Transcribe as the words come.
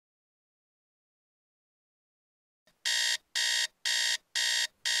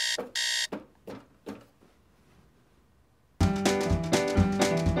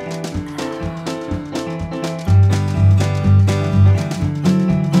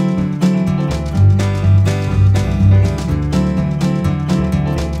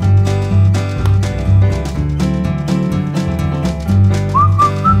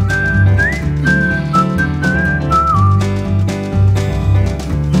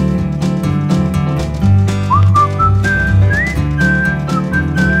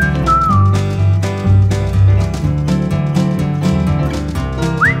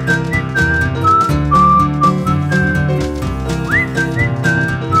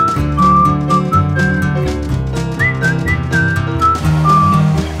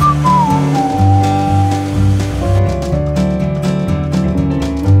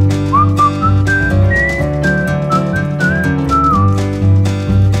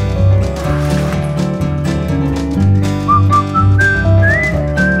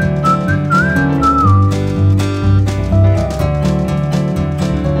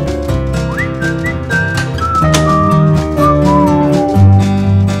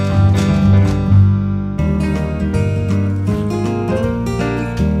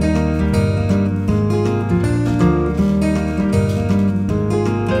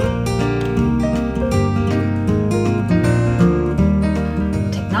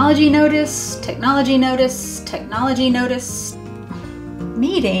technology notice, technology notice, technology notice.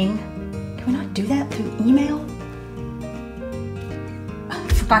 Meeting? Can we not do that through email? I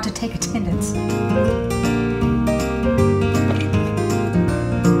forgot to take attendance.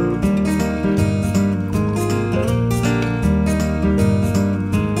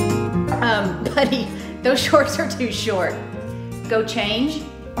 Buddy, those shorts are too short. Go change,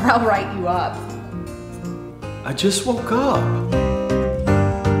 or I'll write you up. I just woke up.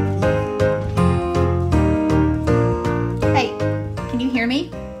 Hey, can you hear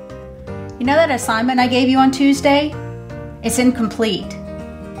me? You know that assignment I gave you on Tuesday? It's incomplete.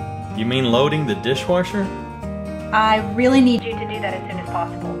 You mean loading the dishwasher? I really need you to do that as soon as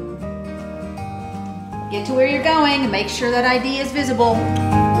possible. Get to where you're going and make sure that ID is visible.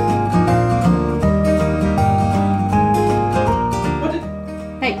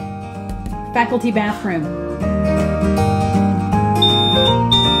 Hey, faculty bathroom.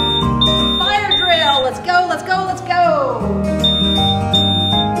 Fire drill! Let's go, let's go, let's go!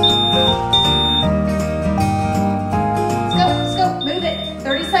 Let's go, move it.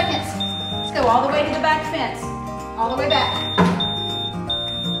 30 seconds. Let's go all the way to the back fence. All the way back.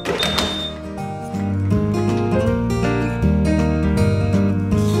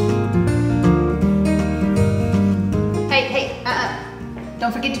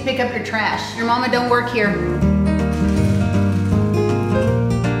 Don't forget to pick up your trash. Your mama don't work here.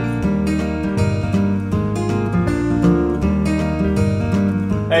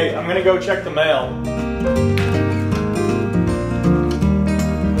 Hey, I'm gonna go check the mail.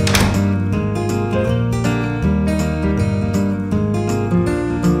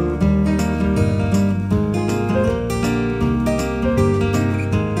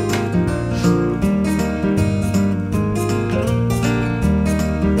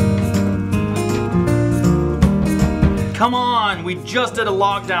 Come on, we just did a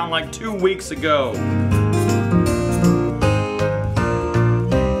lockdown like 2 weeks ago.